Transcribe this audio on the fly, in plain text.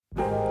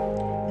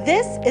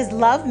This is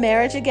Love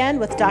Marriage Again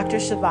with Dr.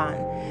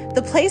 Siobhan,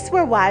 the place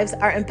where wives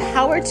are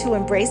empowered to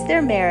embrace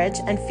their marriage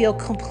and feel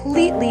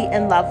completely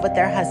in love with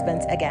their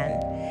husbands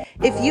again.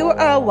 If you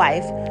are a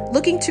wife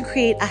looking to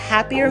create a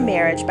happier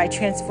marriage by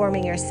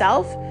transforming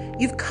yourself,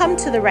 you've come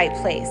to the right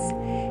place.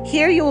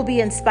 Here you will be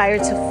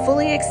inspired to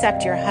fully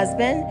accept your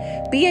husband,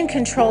 be in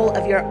control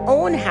of your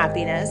own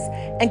happiness,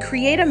 and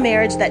create a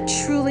marriage that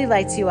truly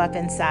lights you up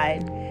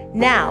inside.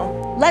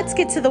 Now, let's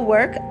get to the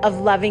work of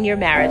loving your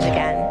marriage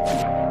again.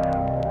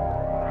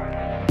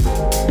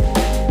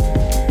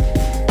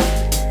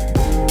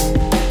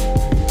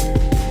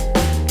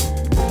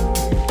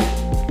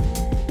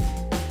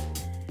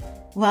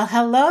 Well,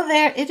 hello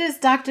there. It is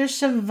Dr.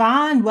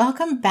 Siobhan.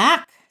 Welcome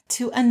back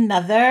to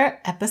another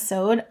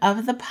episode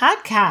of the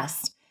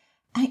podcast.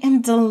 I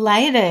am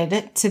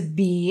delighted to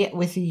be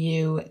with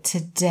you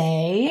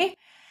today.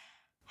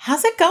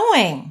 How's it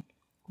going?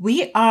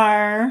 We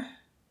are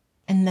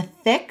in the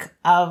thick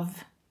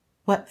of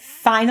what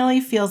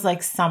finally feels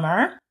like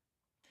summer. A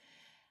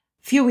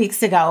few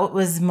weeks ago, it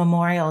was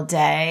Memorial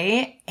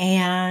Day,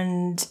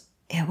 and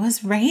it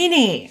was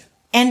rainy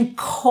and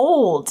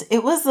cold.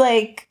 It was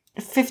like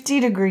 50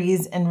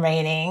 degrees and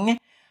raining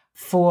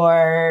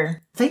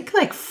for, I think,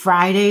 like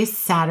Friday,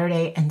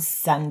 Saturday, and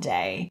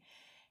Sunday.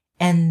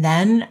 And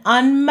then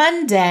on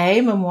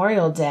Monday,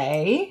 Memorial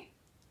Day,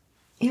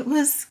 it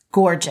was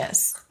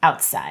gorgeous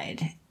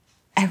outside.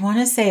 I want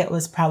to say it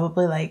was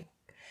probably like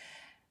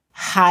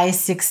high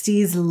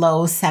 60s,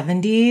 low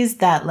 70s,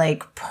 that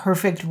like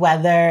perfect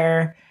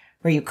weather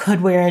where you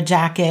could wear a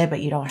jacket,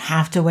 but you don't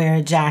have to wear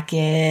a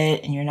jacket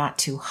and you're not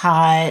too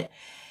hot.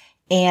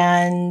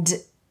 And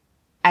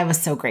I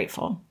was so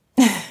grateful.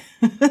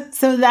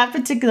 So that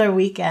particular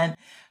weekend,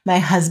 my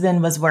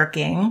husband was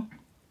working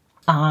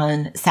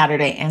on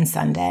Saturday and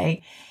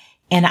Sunday,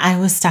 and I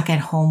was stuck at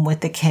home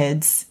with the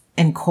kids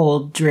in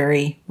cold,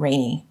 dreary,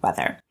 rainy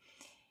weather.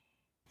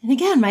 And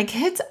again, my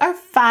kids are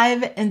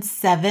 5 and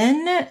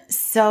 7,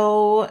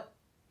 so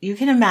you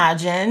can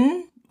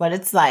imagine what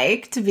it's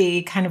like to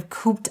be kind of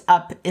cooped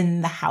up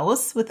in the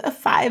house with a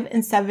 5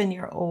 and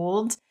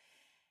 7-year-old.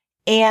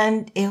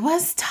 And it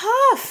was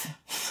tough.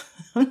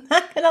 I'm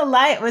not going to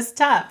lie, it was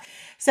tough.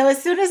 So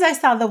as soon as I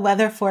saw the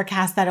weather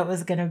forecast that it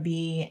was going to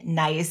be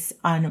nice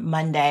on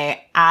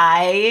Monday,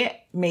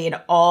 I made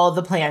all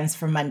the plans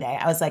for Monday.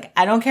 I was like,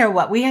 I don't care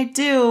what we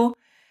do,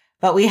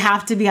 but we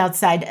have to be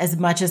outside as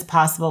much as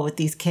possible with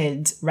these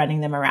kids,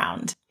 running them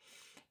around.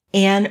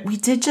 And we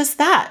did just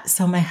that.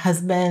 So my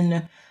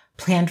husband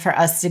planned for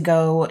us to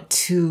go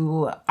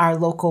to our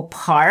local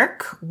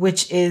park,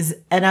 which is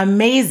an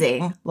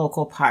amazing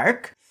local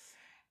park.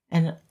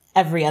 And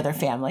every other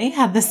family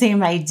had the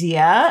same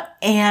idea.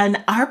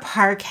 And our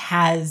park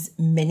has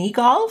mini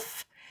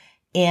golf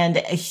and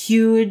a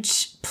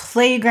huge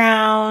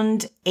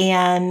playground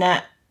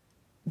and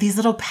these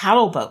little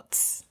paddle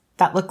boats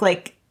that look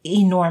like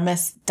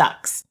enormous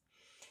ducks.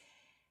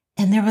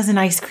 And there was an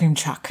ice cream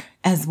truck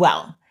as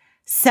well.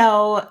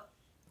 So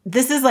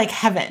this is like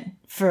heaven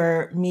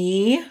for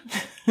me,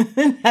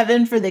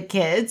 heaven for the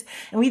kids.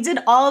 And we did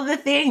all the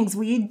things.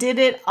 We did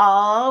it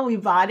all. We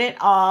bought it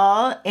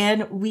all.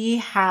 And we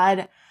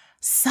had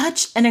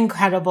such an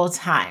incredible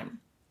time.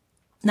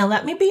 Now,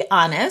 let me be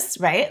honest,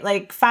 right?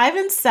 Like 5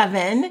 and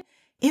 7,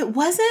 it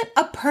wasn't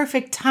a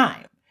perfect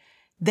time.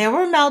 There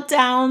were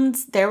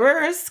meltdowns. There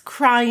was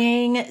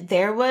crying.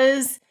 There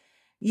was,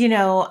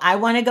 I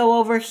want to go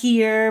over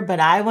here,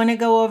 but I want to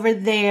go over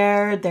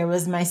there. There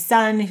was my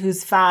son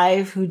who's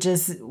 5, who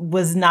just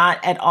was not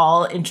at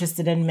all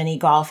interested in mini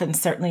golf and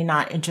certainly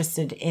not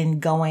interested in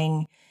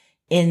going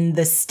in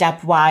the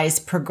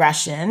stepwise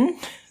progression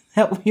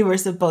that we were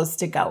supposed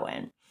to go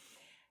in.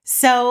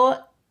 So,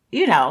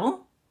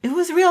 it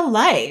was real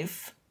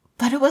life,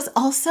 but it was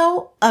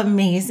also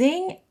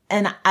amazing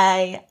and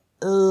I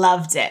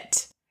loved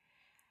it.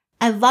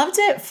 I loved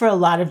it for a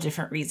lot of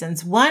different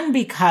reasons. One,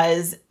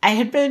 because I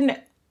had been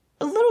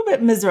a little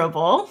bit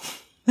miserable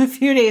a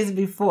few days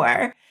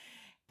before.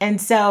 And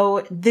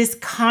so this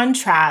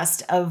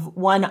contrast of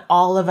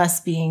all of us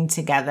being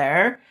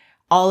together,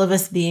 all of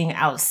us being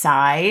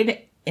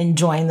outside,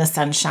 enjoying the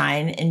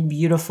sunshine in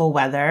beautiful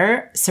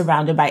weather,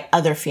 surrounded by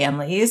other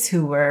families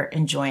who were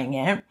enjoying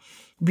it,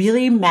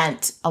 really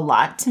meant a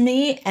lot to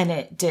me. And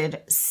it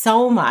did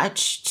so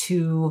much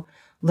to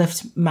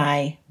lift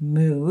my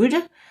mood.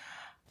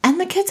 And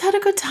the kids had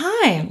a good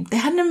time. They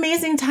had an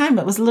amazing time.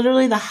 It was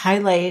literally the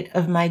highlight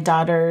of my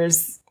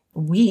daughter's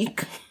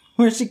week,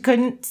 where she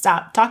couldn't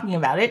stop talking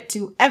about it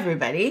to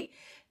everybody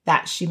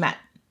that she met.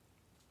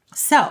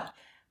 So,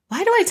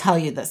 why do I tell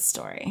you this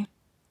story?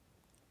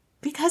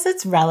 Because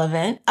it's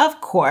relevant,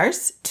 of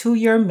course, to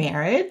your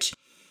marriage.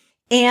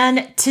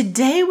 And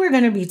today we're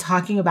going to be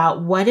talking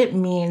about what it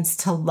means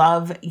to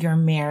love your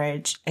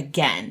marriage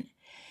again.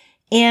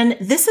 And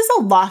this is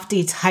a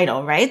lofty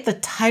title, right? The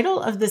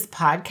title of this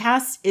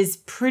podcast is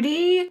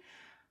pretty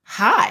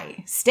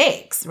high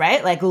stakes,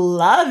 right? Like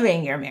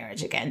loving your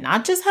marriage again,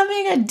 not just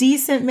having a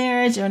decent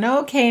marriage or an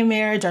okay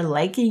marriage or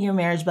liking your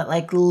marriage, but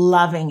like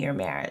loving your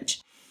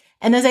marriage.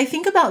 And as I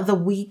think about the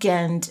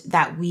weekend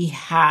that we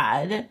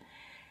had,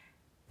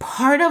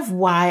 part of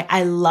why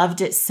I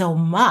loved it so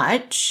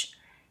much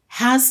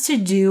has to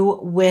do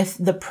with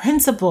the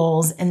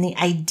principles and the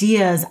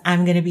ideas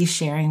I'm going to be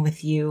sharing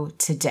with you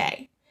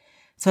today.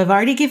 So I've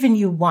already given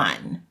you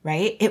one,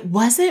 right? It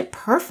wasn't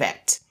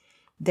perfect.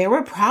 There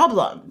were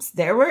problems,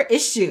 there were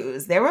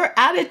issues, there were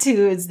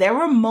attitudes, there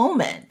were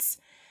moments.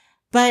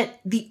 But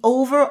the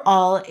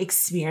overall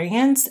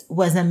experience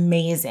was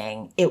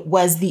amazing. It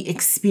was the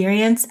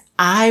experience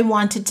I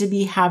wanted to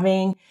be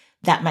having,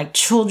 that my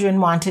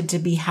children wanted to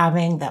be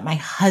having, that my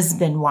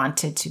husband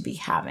wanted to be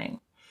having.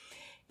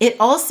 It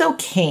also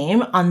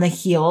came on the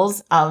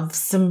heels of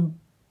some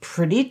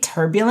pretty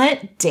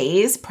turbulent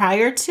days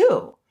prior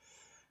to.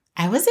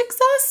 I was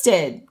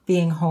exhausted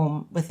being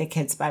home with the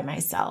kids by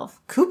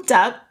myself, cooped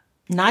up,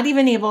 not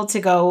even able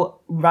to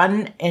go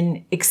run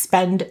and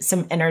expend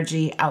some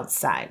energy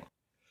outside.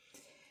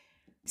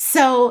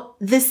 So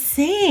the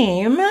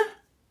same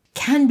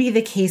can be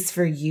the case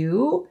for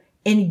you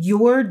in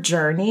your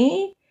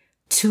journey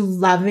to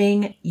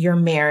loving your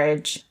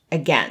marriage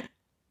again.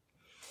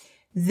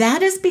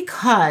 That is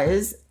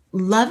because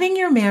loving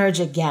your marriage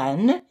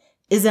again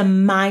is a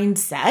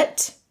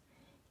mindset,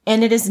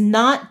 and it is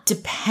not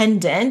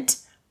dependent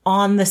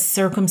on the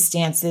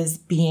circumstances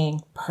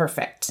being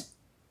perfect.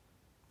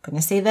 I'm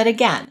going to say that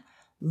again.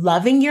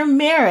 Loving your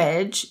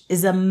marriage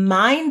is a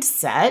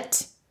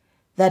mindset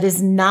that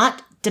is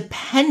not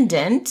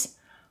dependent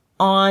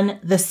on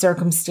the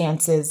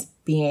circumstances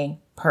being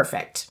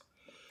perfect.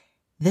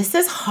 This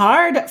is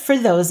hard for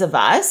those of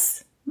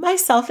us,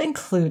 myself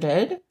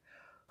included,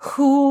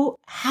 who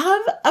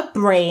have a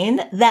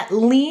brain that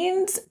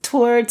leans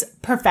towards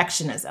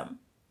perfectionism,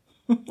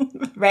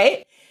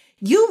 right?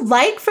 You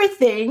like for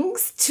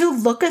things to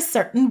look a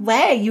certain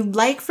way. You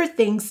like for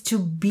things to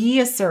be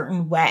a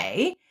certain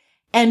way.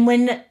 And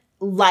when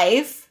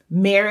life,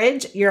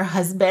 marriage, your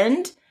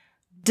husband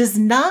does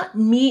not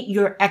meet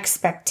your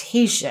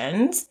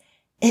expectations,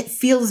 it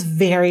feels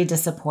very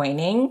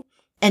disappointing.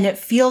 And it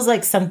feels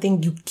like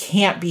something you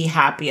can't be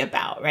happy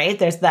about, right?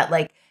 There's that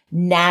like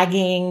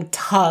nagging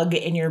tug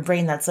in your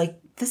brain that's like,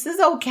 this is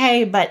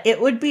okay, but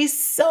it would be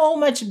so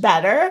much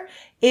better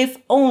if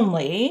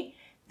only,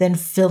 then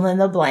fill in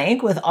the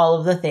blank with all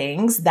of the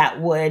things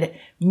that would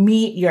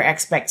meet your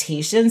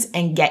expectations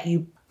and get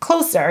you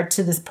closer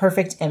to this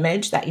perfect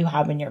image that you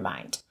have in your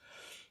mind.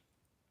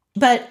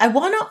 But I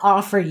want to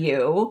offer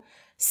you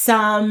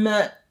some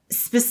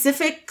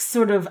specific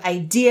sort of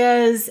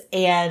ideas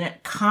and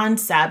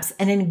concepts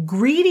and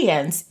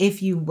ingredients,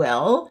 if you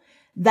will,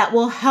 that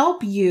will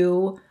help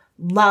you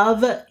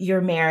love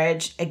your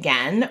marriage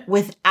again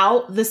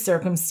without the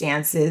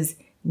circumstances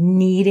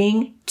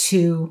needing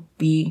to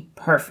be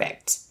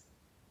perfect.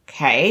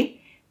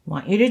 Okay? I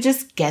want you to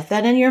just get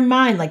that in your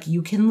mind. Like,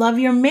 you can love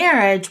your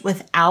marriage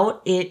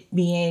without it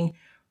being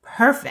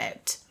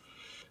perfect.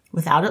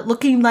 Without it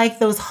looking like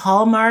those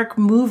Hallmark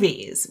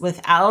movies,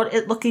 without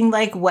it looking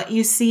like what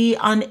you see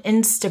on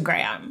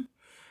Instagram,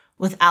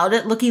 without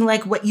it looking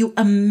like what you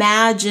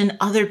imagine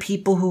other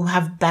people who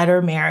have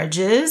better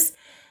marriages,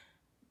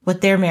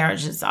 what their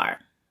marriages are,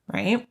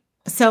 right?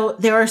 So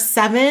there are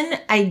 7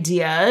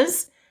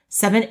 ideas,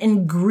 7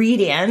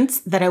 ingredients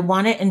that I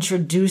want to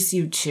introduce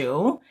you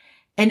to.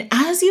 And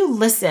as you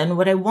listen,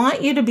 what I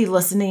want you to be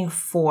listening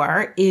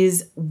for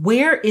is,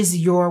 where is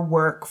your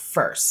work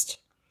first?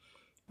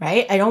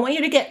 Right? I don't want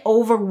you to get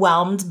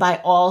overwhelmed by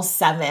all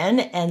 7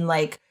 and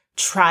like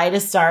try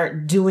to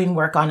start doing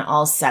work on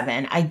all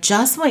 7. I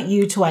just want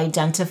you to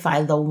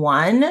identify the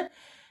one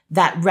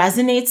that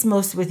resonates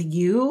most with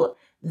you,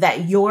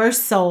 that your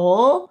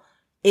soul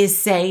is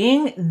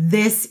saying,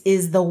 this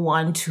is the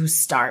one to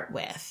start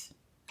with.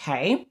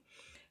 Okay.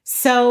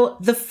 So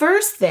the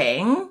first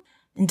thing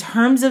in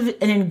terms of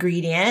an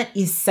ingredient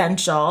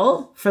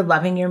essential for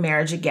loving your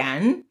marriage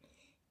again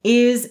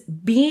is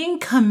being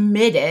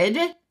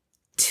committed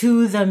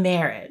to the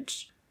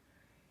marriage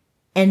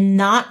and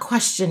not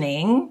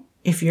questioning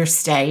if you're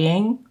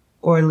staying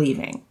or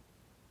leaving.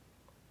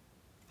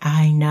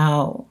 I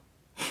know.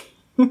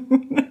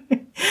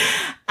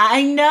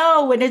 I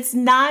know when it's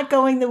not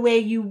going the way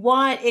you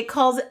want, it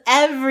calls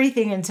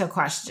everything into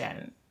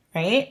question,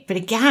 right? But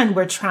again,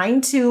 we're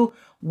trying to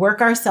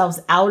work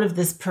ourselves out of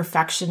this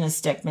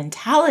perfectionistic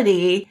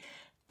mentality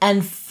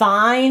and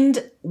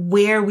find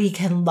where we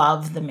can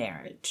love the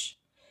marriage.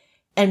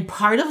 And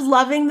part of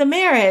loving the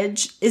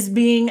marriage is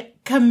being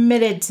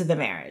committed to the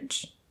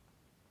marriage,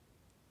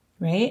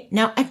 right?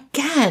 Now,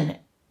 again,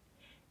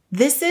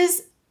 this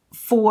is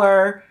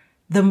for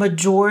the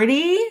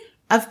majority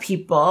of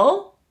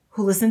people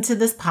who listen to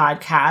this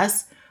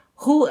podcast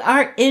who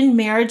are in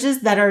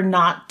marriages that are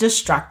not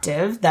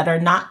destructive, that are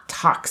not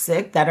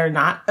toxic, that are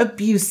not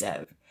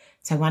abusive.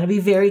 So I want to be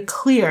very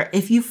clear.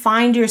 If you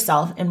find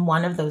yourself in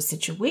one of those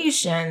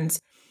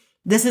situations,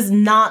 this is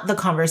not the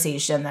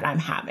conversation that I'm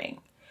having.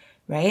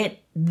 Right?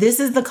 This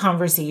is the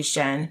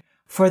conversation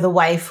for the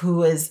wife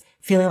who is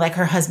feeling like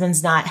her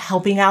husband's not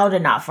helping out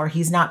enough, or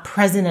he's not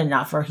present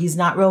enough, or he's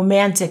not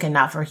romantic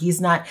enough, or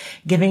he's not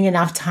giving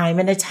enough time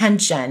and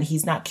attention.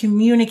 He's not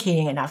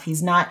communicating enough.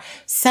 He's not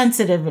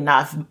sensitive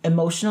enough,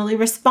 emotionally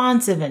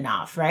responsive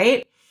enough,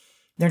 right?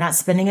 They're not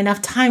spending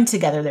enough time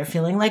together. They're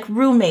feeling like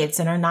roommates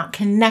and are not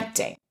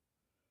connecting.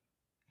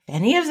 If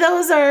any of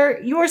those are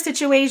your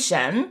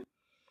situation,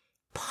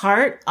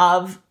 part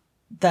of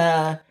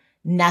the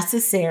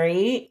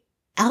necessary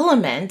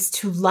element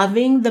to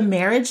loving the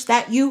marriage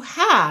that you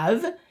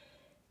have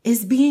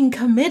is being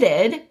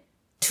committed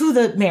to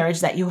the marriage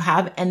that you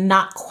have and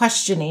not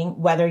questioning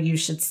whether you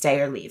should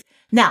stay or leave.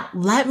 Now,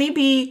 let me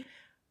be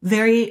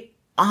very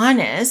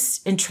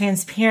honest and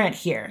transparent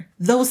here.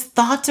 Those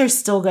thoughts are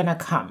still going to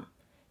come.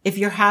 If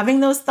you're having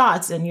those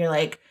thoughts and you're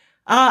like,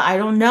 I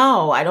don't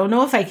know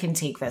if I can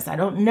take this. I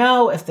don't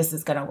know if this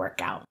is going to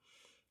work out.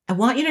 I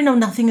want you to know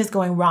nothing is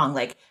going wrong.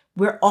 Like,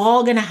 we're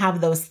all going to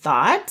have those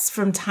thoughts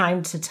from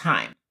time to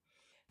time.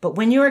 But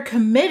when you are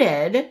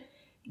committed,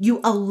 you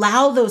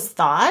allow those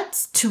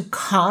thoughts to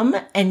come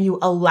and you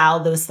allow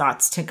those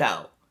thoughts to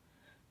go.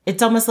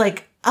 It's almost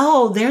like,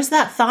 oh, there's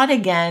that thought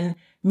again,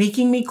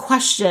 making me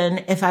question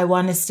if I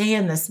want to stay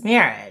in this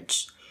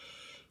marriage.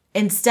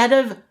 Instead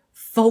of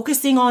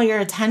focusing all your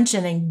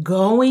attention and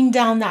going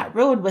down that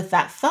road with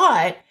that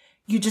thought,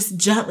 you just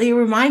gently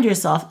remind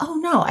yourself, oh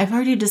no, I've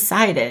already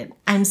decided.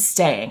 I'm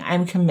staying.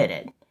 I'm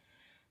committed.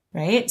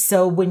 Right?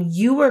 So when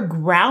you are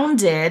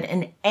grounded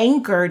and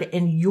anchored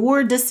in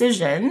your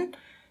decision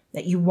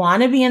that you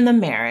want to be in the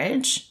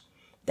marriage,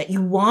 that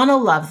you want to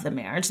love the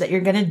marriage, that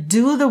you're going to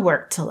do the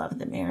work to love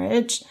the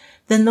marriage,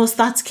 then those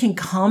thoughts can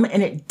come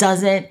and it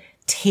doesn't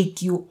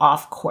take you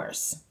off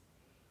course.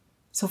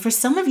 So for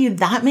some of you,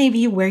 that may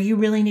be where you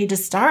really need to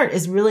start,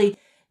 is really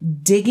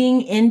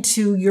digging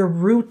into your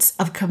roots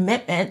of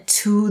commitment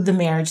to the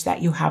marriage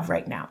that you have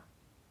right now.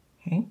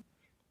 Okay.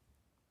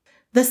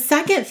 The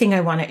second thing I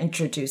want to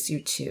introduce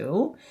you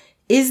to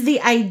is the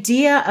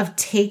idea of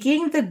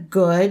taking the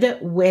good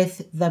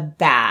with the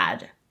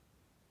bad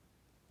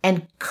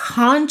and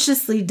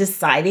consciously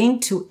deciding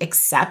to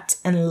accept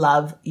and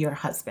love your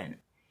husband.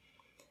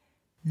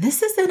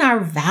 This is in our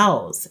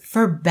vows,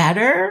 for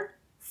better,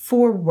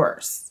 for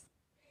worse.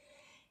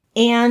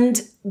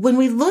 And when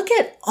we look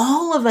at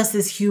all of us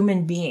as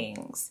human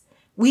beings,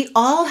 we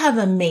all have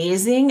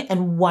amazing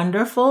and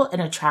wonderful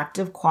and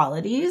attractive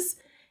qualities.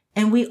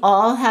 And we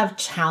all have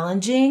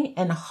challenging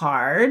and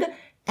hard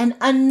and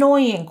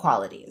annoying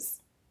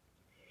qualities.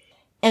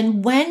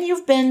 And when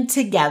you've been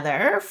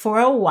together for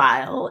a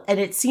while and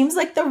it seems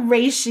like the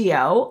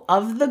ratio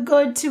of the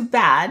good to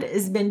bad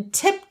has been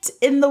tipped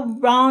in the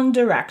wrong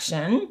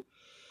direction,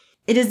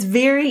 it is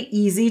very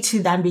easy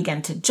to then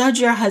begin to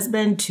judge your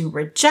husband, to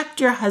reject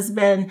your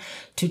husband,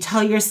 to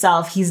tell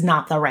yourself he's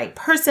not the right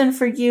person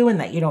for you and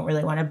that you don't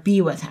really want to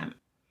be with him.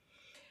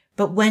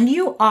 But when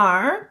you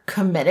are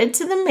committed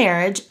to the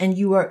marriage and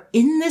you are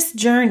in this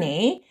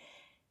journey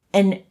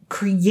and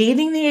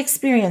creating the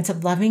experience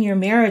of loving your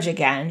marriage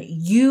again,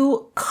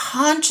 you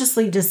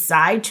consciously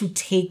decide to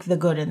take the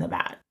good and the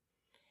bad.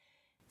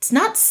 It's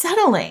not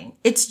settling.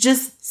 It's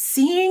just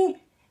seeing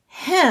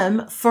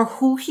him for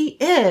who he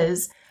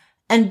is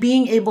and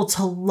being able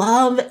to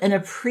love and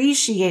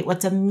appreciate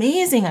what's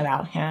amazing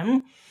about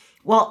him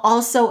while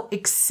also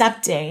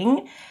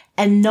accepting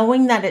and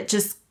knowing that it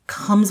just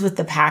comes with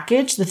the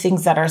package, the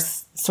things that are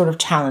sort of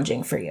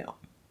challenging for you.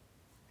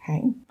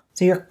 Okay.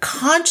 So you're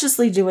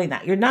consciously doing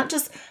that. You're not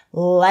just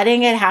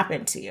letting it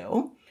happen to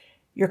you.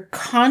 You're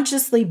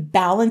consciously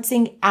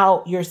balancing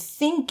out your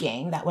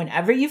thinking that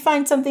whenever you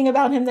find something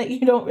about him that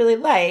you don't really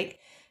like,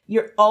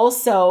 you're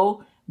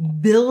also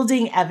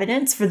building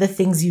evidence for the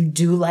things you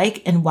do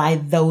like and why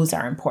those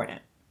are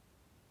important.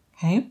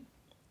 Okay.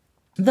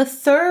 The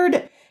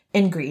third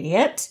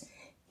ingredient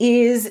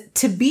is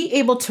to be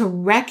able to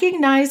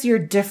recognize your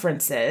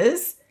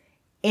differences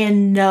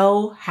and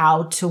know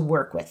how to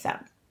work with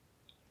them.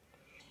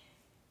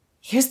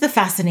 Here's the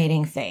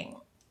fascinating thing.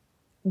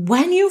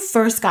 When you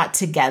first got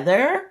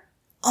together,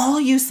 all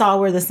you saw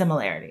were the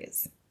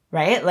similarities,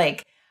 right?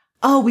 Like,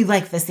 oh, we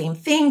like the same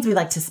things. We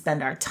like to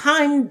spend our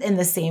time in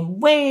the same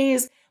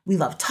ways. We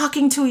love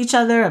talking to each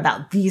other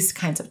about these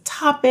kinds of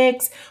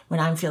topics.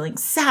 When I'm feeling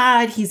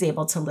sad, he's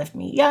able to lift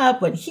me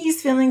up. When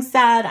he's feeling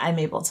sad, I'm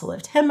able to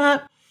lift him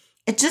up.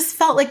 It just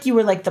felt like you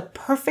were like the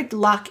perfect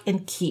lock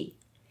and key.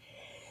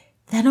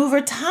 Then over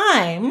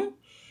time,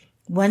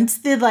 once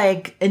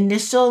the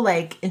initial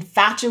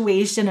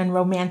infatuation and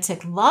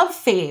romantic love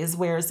phase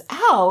wears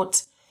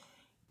out,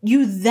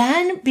 you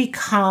then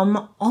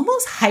become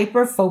almost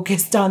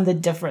hyper-focused on the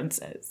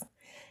differences.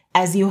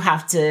 As you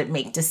have to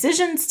make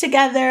decisions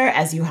together,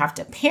 as you have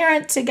to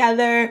parent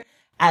together,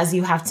 as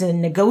you have to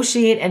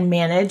negotiate and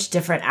manage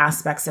different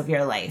aspects of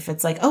your life.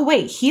 It's like, oh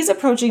wait, he's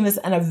approaching this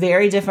in a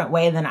very different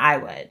way than I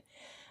would.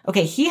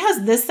 Okay, he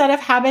has this set of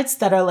habits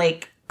that are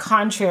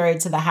contrary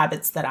to the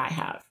habits that I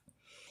have.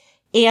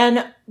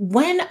 And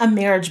when a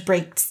marriage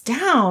breaks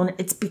down,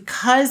 it's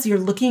because you're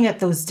looking at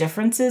those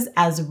differences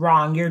as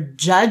wrong. You're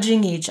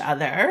judging each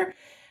other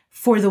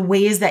for the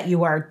ways that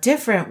you are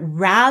different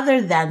rather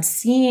than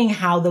seeing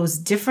how those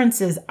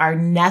differences are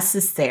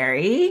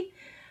necessary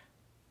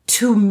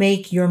to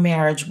make your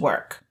marriage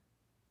work,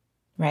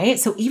 right?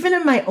 So even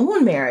in my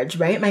own marriage,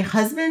 right, my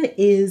husband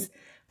is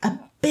a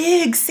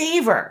big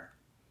saver.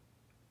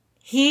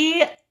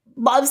 He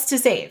loves to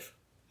save.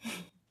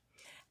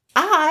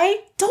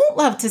 I don't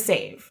love to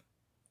save.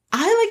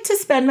 I like to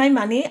spend my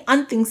money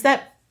on things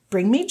that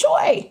bring me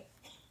joy,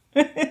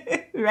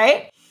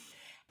 right?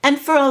 And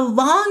for a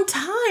long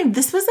time,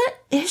 this was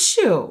an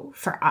issue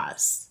for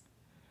us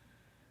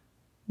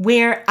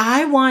where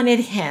I wanted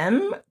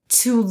him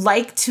to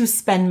like to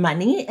spend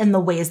money in the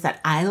ways that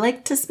I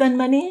like to spend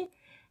money.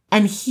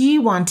 And he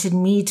wanted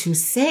me to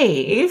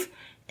save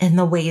in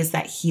the ways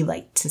that he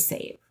liked to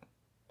save.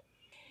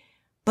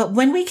 But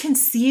when we can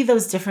see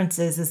those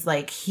differences as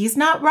like, he's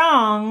not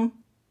wrong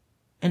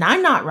and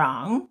I'm not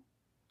wrong,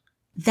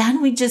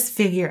 then we just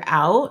figure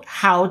out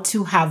how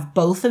to have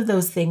both of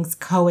those things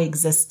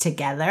coexist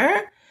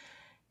together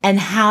and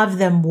have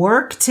them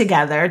work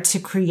together to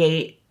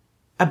create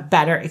a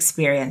better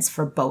experience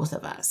for both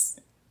of us,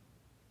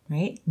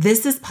 right?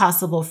 This is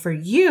possible for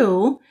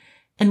you,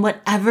 and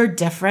whatever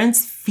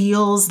difference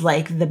feels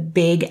like the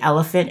big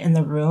elephant in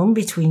the room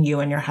between you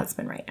and your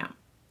husband right now,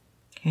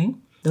 okay?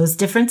 Those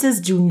differences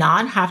do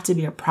not have to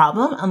be a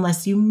problem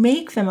unless you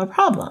make them a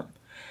problem.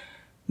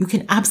 You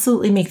can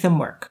absolutely make them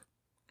work,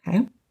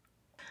 okay?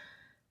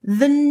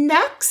 The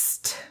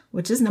next,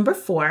 which is number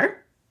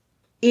 4,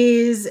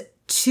 is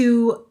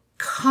to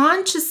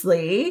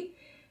consciously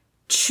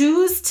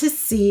choose to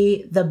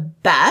see the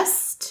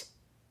best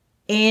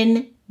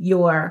in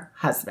your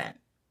husband.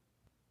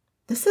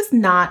 This is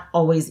not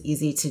always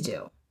easy to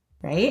do,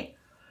 right?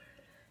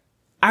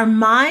 Our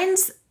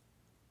minds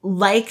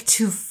like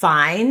to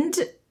find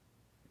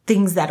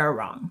things that are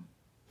wrong.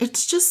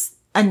 It's just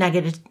a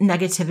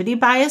negativity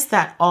bias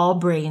that all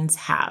brains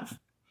have.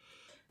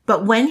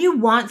 But when you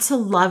want to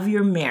love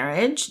your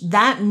marriage,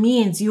 that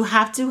means you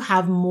have to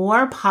have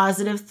more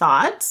positive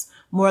thoughts,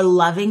 more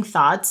loving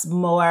thoughts,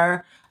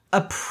 more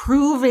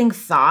approving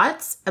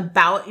thoughts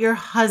about your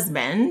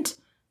husband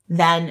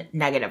than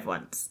negative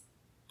ones,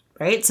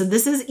 right? So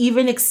this is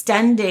even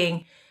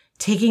extending,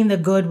 taking the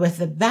good with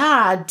the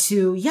bad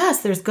to,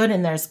 yes, there's good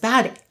and there's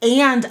bad.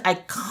 And I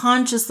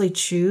consciously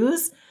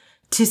choose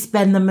to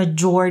spend the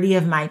majority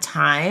of my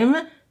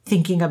time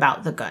thinking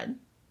about the good.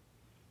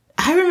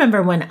 I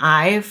remember when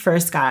I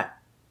first got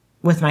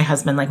with my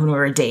husband, like when we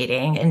were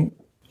dating and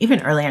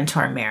even early into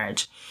our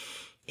marriage,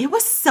 it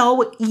was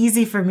so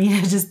easy for me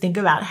to just think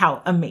about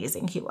how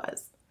amazing he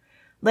was.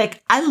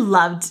 Like, I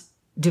loved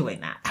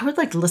doing that. I would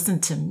like listen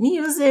to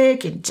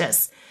music and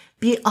just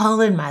be all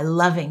in my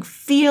loving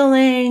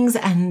feelings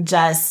and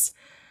just,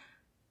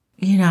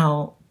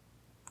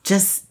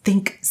 just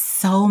think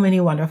so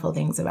many wonderful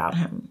things about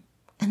him.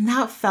 And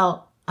that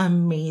felt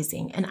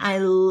amazing. And I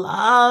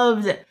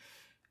loved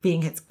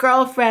being his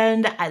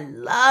girlfriend. I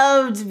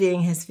loved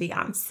being his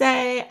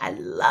fiance. I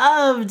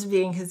loved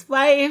being his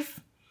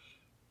wife.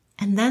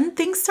 And then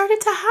things started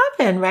to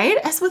happen, right?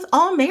 As with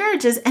all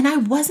marriages. And I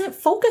wasn't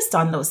focused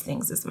on those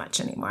things as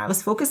much anymore. I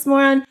was focused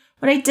more on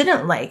what I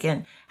didn't like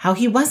and how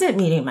he wasn't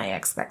meeting my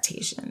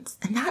expectations.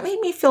 And that made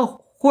me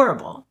feel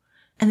horrible.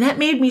 And that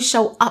made me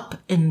show up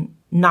in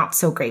not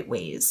so great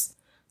ways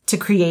to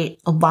create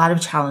a lot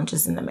of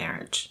challenges in the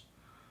marriage,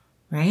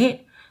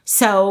 right?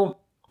 So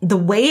the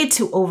way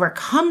to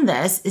overcome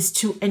this is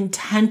to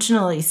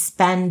intentionally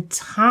spend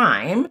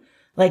time,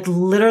 like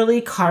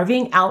literally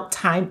carving out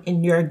time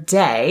in your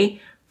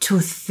day to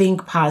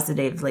think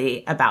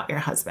positively about your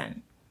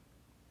husband.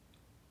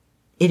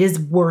 It is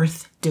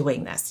worth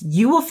doing this.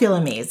 You will feel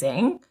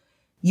amazing.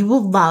 You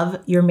will love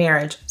your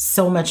marriage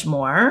so much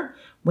more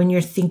when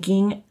you're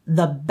thinking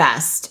the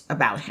best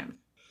about him.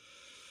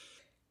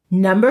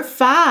 Number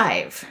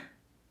 5,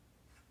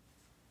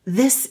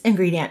 this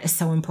ingredient is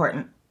so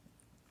important.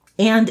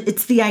 And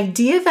it's the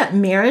idea that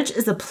marriage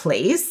is a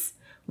place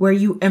where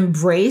you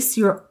embrace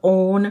your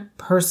own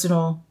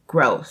personal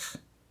growth.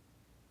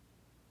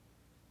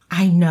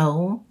 I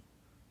know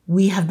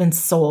we have been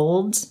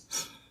sold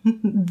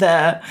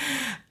the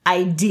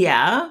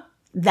idea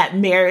that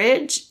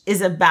marriage is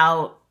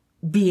about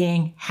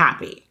being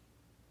happy.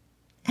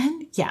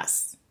 And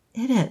yes,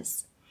 it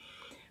is.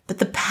 But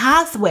the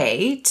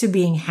pathway to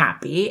being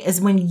happy is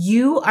when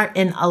you are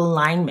in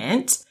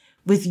alignment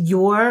with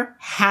your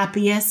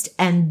happiest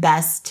and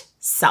best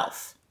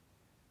self.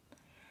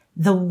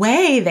 The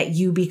way that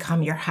you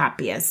become your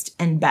happiest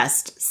and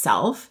best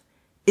self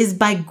is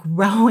by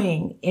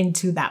growing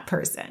into that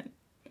person.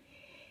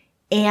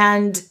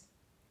 And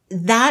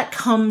that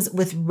comes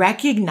with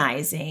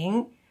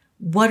recognizing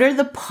what are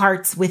the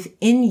parts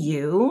within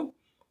you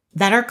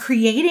that are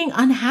creating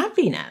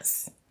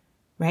unhappiness,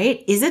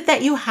 right? Is it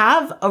that you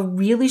have a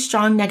really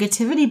strong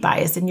negativity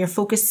bias and you're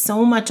focused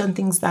so much on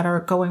things that are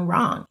going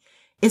wrong?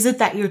 Is it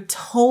that you're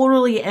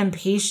totally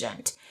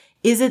impatient?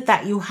 Is it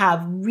that you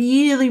have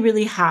really,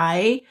 really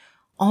high,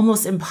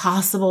 almost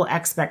impossible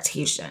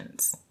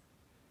expectations?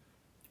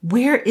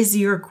 Where is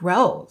your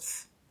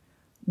growth?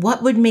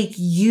 What would make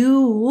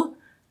you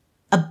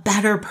a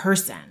better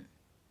person?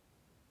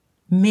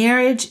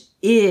 Marriage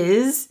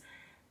is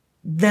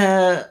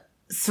the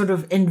sort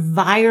of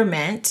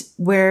environment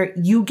where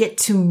you get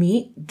to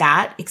meet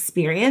that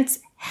experience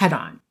head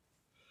on.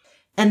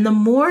 And the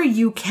more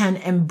you can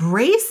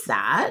embrace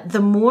that, the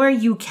more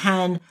you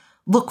can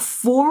look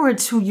forward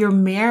to your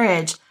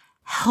marriage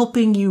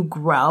helping you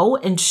grow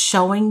and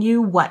showing you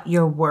what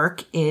your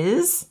work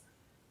is,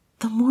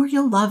 the more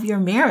you'll love your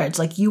marriage.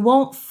 Like, you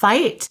won't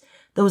fight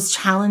those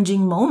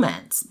challenging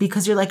moments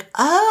because you're like,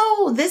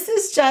 oh, this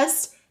is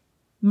just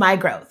my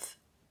growth.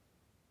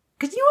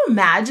 Could you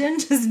imagine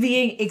just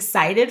being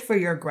excited for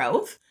your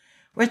growth?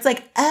 Where it's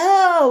like,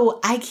 oh,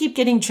 I keep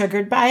getting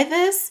triggered by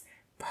this.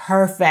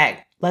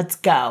 Perfect. Let's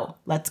go.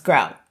 Let's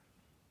grow.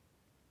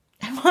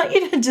 I want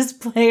you to just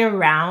play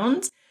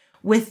around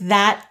with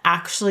that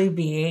actually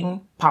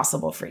being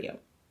possible for you,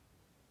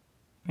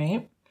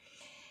 right?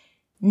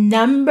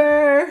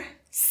 Number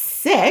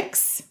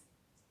 6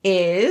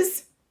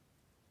 is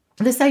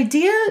this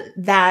idea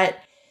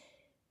that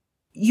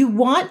you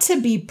want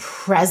to be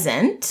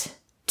present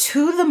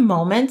to the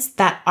moments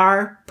that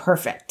are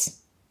perfect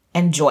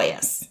and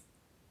joyous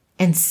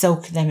and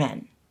soak them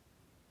in.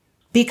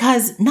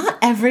 Because not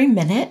every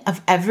minute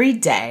of every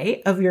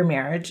day of your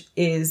marriage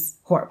is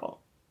horrible.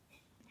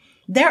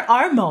 There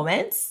are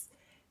moments,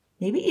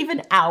 maybe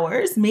even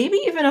hours, maybe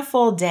even a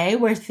full day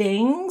where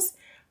things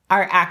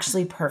are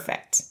actually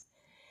perfect.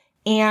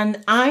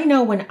 And I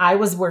know when I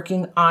was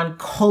working on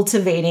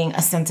cultivating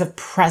a sense of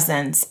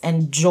presence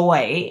and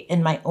joy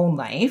in my own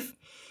life,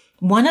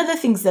 one of the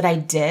things that I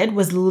did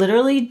was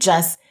literally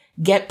just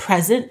get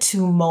present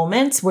to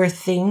moments where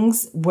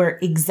things were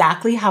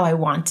exactly how I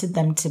wanted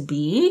them to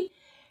be.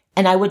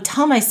 And I would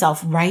tell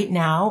myself, right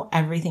now,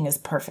 everything is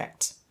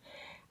perfect.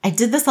 I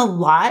did this a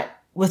lot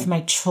with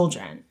my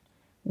children,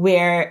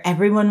 where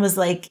everyone was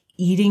like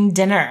eating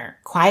dinner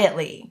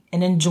quietly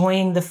and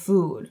enjoying the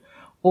food,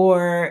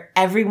 or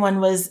everyone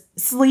was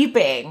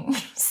sleeping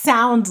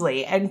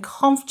soundly and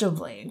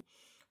comfortably,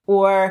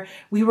 or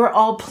we were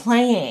all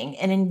playing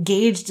and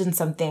engaged in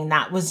something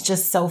that was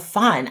just so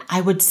fun.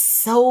 I would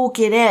soak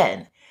it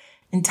in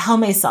and tell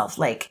myself,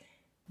 like,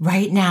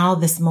 right now,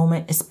 this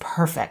moment is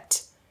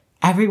perfect.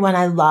 Everyone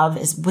I love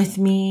is with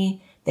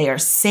me. They are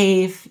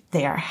safe.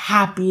 They are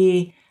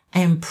happy.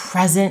 I am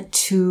present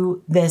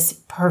to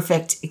this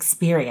perfect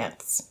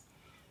experience.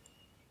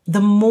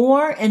 The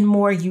more and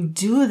more you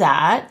do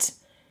that,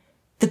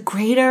 the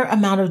greater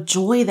amount of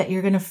joy that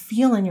you're going to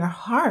feel in your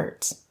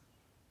heart.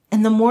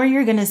 And the more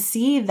you're going to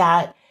see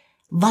that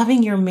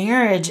loving your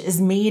marriage is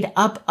made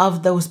up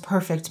of those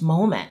perfect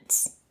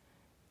moments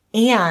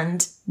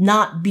and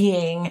not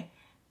being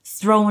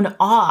thrown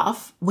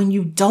off when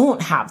you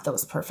don't have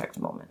those perfect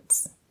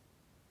moments,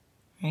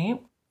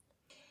 right?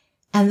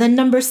 And then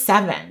number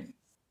 7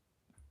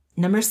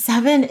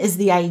 is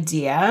the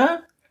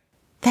idea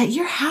that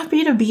you're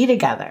happy to be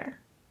together.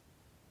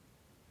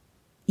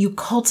 You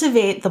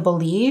cultivate the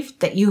belief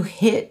that you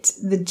hit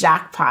the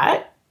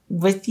jackpot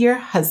with your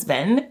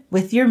husband,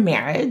 with your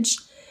marriage,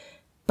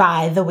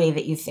 by the way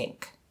that you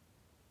think.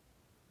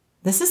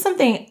 This is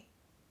something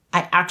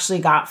I actually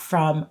got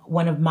from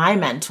one of my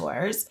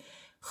mentors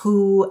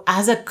who,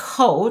 as a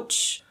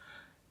coach,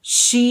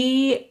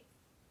 she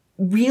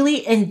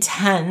really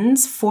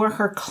intends for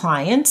her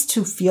clients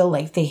to feel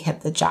like they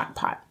hit the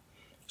jackpot.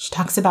 She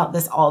talks about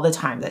this all the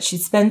time, that she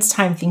spends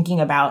time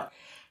thinking about,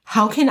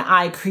 how can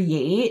I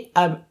create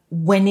a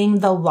winning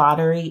the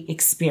lottery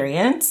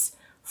experience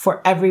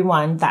for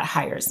everyone that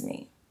hires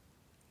me?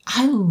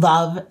 I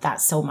love that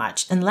so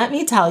much. And let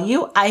me tell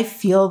you, I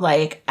feel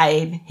like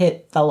I've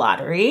hit the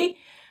lottery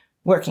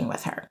working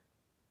with her.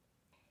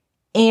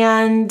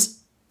 And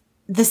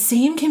the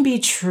same can be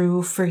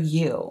true for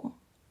you,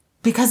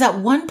 because at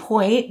one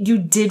point you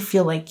did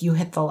feel like you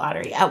hit the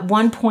lottery. At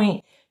one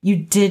point you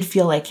did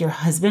feel like your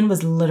husband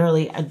was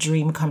literally a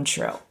dream come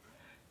true.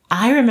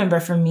 I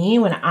remember for me,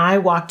 when I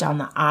walked down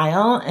the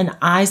aisle and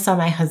I saw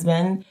my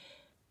husband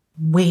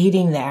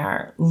waiting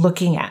there,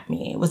 looking at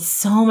me with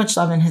so much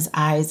love in his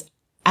eyes,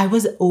 I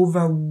was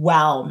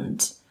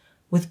overwhelmed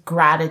with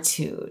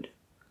gratitude,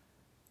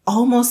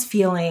 almost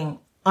feeling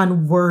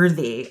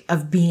unworthy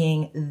of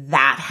being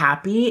that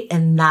happy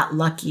and that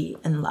lucky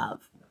in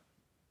love.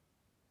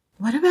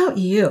 What about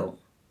you?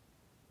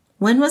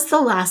 When was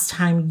the last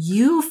time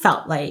you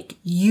felt like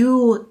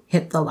you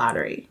hit the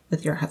lottery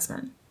with your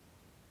husband?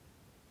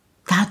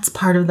 That's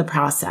part of the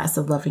process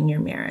of loving your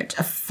marriage,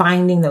 of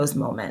finding those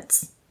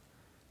moments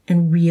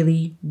and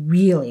really,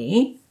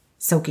 really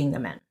soaking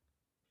them in.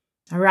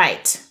 All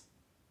right.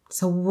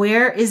 So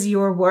where is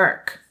your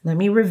work? Let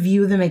me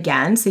review them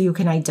again so you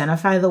can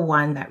identify the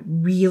one that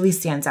really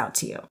stands out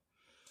to you.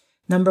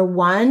 Number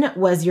 1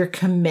 was you're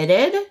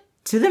committed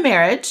to the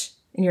marriage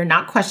and you're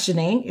not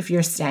questioning if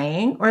you're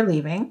staying or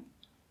leaving.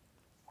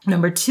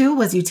 Number 2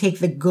 was you take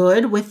the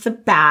good with the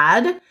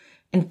bad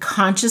and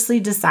consciously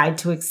decide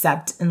to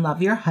accept and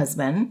love your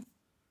husband.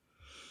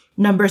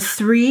 Number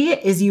 3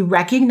 is you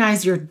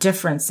recognize your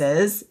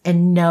differences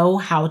and know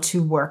how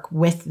to work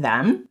with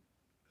them.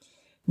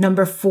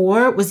 Number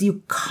 4 was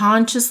you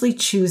consciously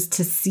choose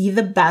to see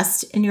the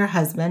best in your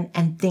husband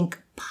and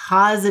think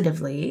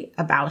positively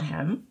about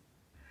him.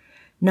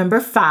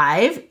 Number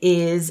 5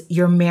 is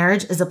your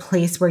marriage is a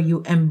place where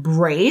you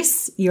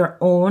embrace your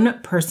own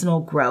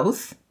personal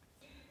growth.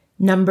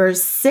 Number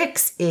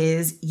 6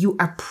 is you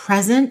are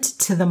present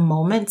to the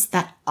moments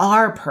that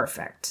are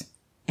perfect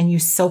and you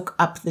soak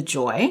up the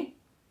joy.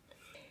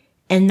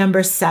 And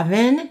number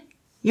 7,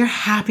 you're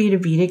happy to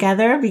be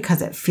together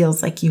because it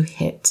feels like you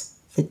hit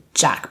the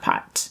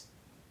jackpot.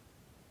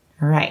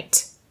 All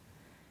right.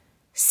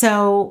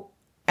 So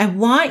I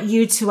want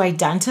you to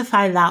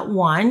identify that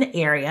one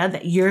area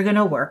that you're going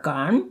to work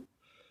on.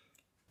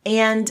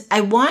 And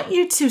I want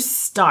you to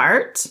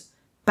start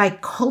by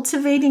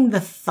cultivating the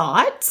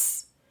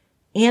thoughts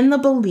and the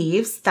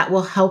beliefs that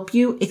will help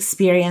you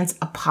experience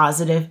a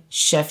positive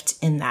shift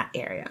in that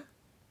area.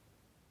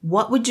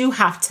 What would you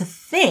have to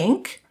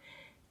think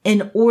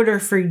in order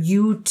for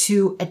you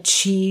to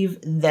achieve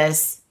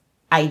this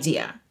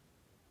idea?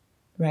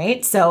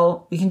 Right?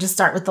 So we can just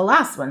start with the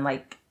last one,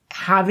 like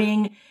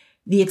having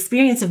the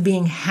experience of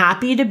being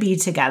happy to be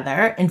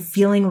together and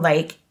feeling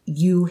like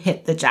you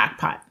hit the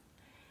jackpot.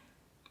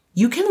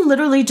 You can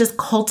literally just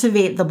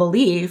cultivate the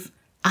belief,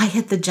 I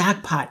hit the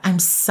jackpot. I'm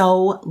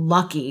so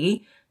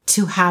lucky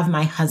to have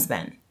my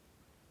husband.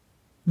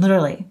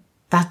 Literally,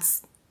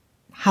 that's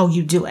how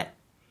you do it,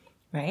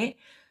 right?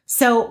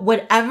 So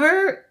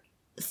whatever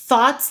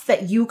thoughts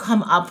that you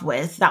come up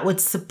with that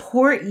would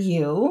support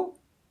you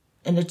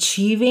in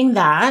achieving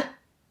that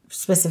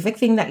specific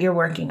thing that you're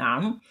working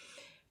on,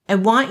 I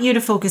want you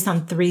to focus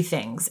on 3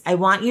 things. I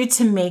want you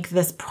to make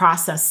this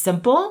process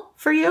simple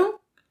for you.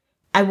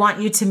 I want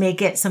you to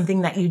make it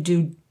something that you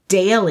do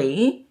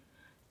daily.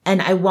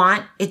 And I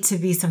want it to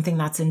be something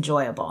that's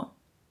enjoyable.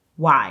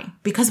 Why?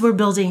 Because we're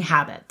building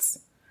habits.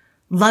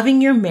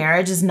 Loving your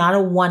marriage is not a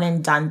one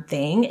and done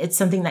thing. It's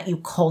something that you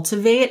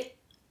cultivate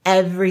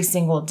every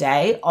single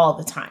day, all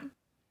the time.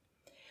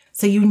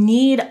 So you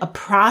need a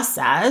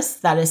process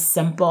that is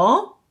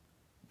simple.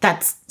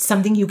 That's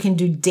something you can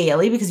do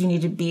daily because you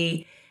need to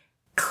be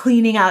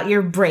cleaning out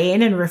your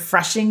brain and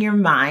refreshing your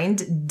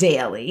mind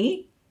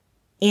daily.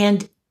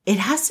 And it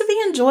has to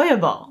be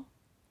enjoyable,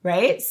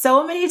 right?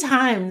 So many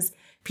times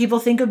people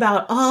think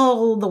about,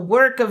 oh, the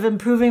work of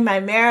improving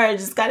my marriage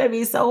has got to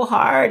be so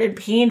hard and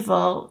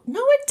painful. No,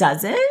 it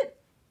doesn't.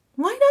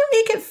 Why not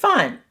make it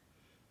fun?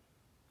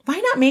 Why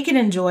not make it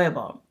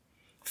enjoyable?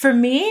 For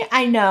me,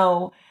 I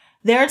know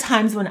there are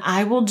times when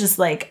I will just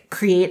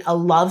create a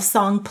love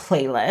song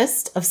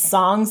playlist of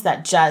songs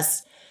that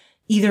just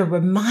either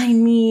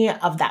remind me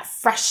of that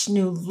fresh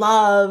new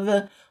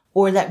love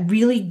or that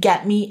really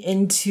get me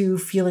into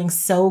feeling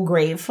so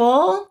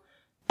grateful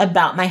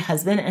about my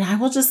husband. And I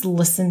will just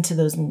listen to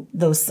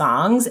those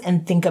songs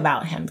and think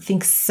about him,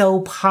 think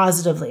so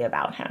positively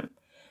about him,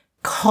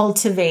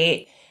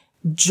 cultivate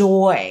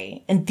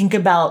joy and think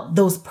about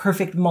those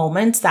perfect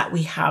moments that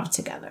we have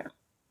together.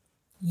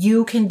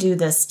 You can do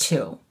this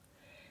too.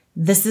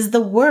 This is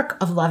the work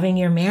of loving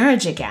your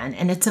marriage again,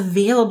 and it's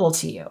available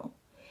to you.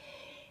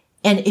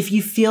 And if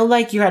you feel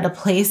like you're at a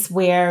place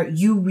where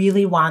you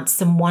really want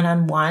some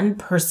one-on-one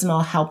personal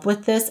help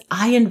with this,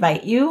 I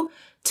invite you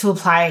to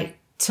apply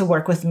to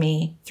work with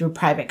me through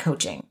private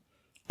coaching.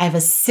 I have a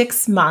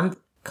 6-month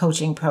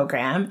coaching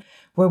program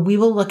where we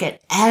will look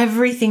at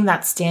everything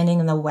that's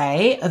standing in the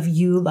way of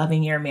you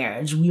loving your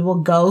marriage. We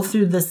will go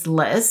through this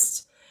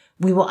list.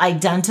 We will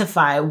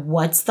identify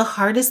what's the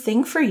hardest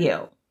thing for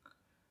you.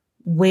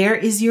 Where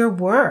is your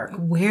work?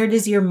 Where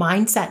does your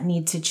mindset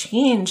need to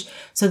change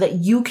so that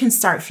you can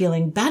start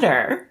feeling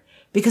better?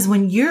 Because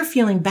when you're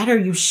feeling better,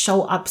 you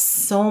show up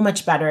so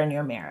much better in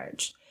your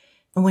marriage.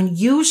 And when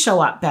you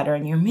show up better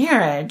in your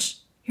marriage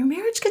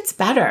gets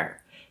better.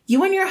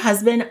 You and your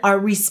husband are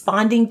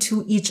responding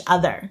to each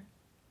other,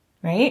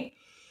 right?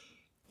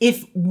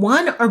 If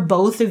one or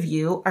both of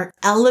you are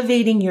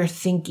elevating your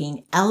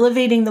thinking,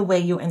 elevating the way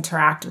you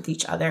interact with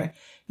each other,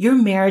 your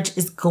marriage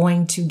is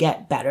going to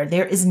get better.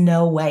 There is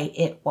no way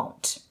it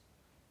won't.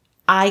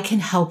 I can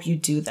help you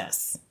do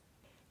this.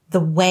 The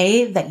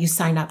way that you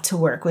sign up to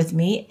work with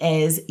me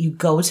is you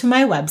go to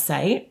my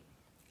website.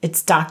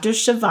 It's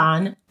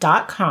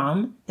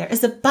drsiobhan.com. There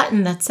is a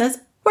button that says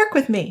work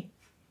with me.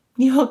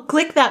 You will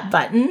click that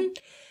button.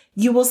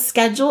 You will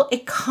schedule a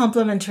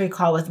complimentary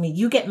call with me.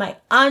 You get my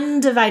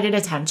undivided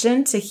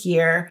attention to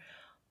hear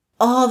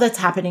all that's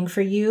happening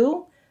for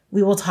you.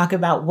 We will talk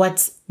about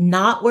what's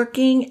not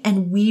working,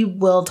 and we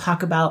will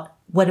talk about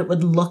what it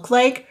would look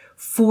like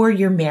for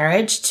your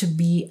marriage to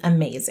be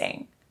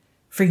amazing,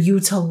 for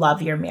you to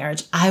love your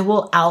marriage. I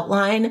will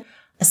outline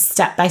a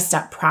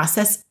step-by-step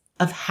process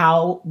of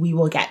how we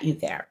will get you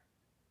there.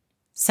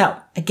 So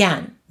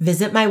again,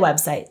 visit my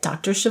website,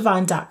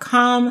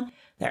 drsiobhan.com.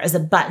 There is a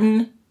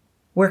button,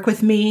 work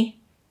with me,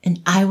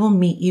 and I will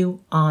meet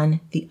you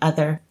on the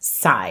other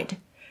side.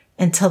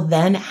 Until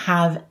then,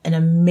 have an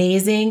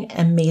amazing,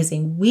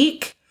 amazing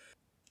week.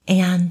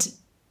 And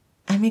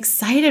I'm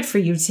excited for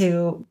you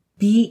to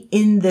be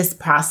in this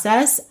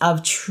process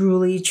of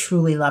truly,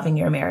 truly loving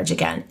your marriage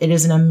again. It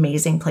is an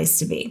amazing place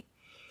to be.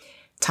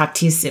 Talk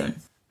to you soon.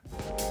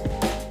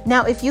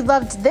 Now, if you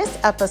loved this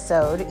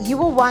episode, you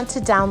will want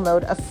to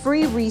download a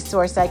free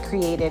resource I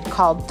created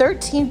called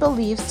 13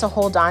 Beliefs to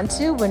Hold On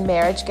to When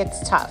Marriage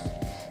Gets Tough.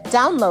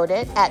 Download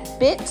it at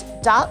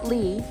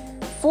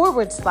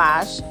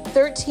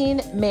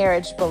bit.ly/13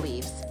 marriage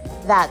beliefs.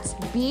 That's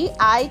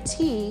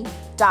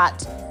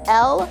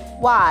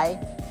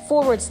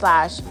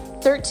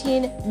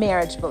bit.ly/13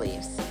 marriage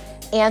beliefs.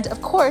 And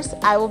of course,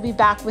 I will be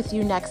back with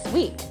you next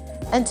week.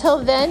 Until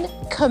then,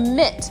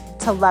 commit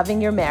to loving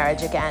your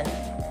marriage again.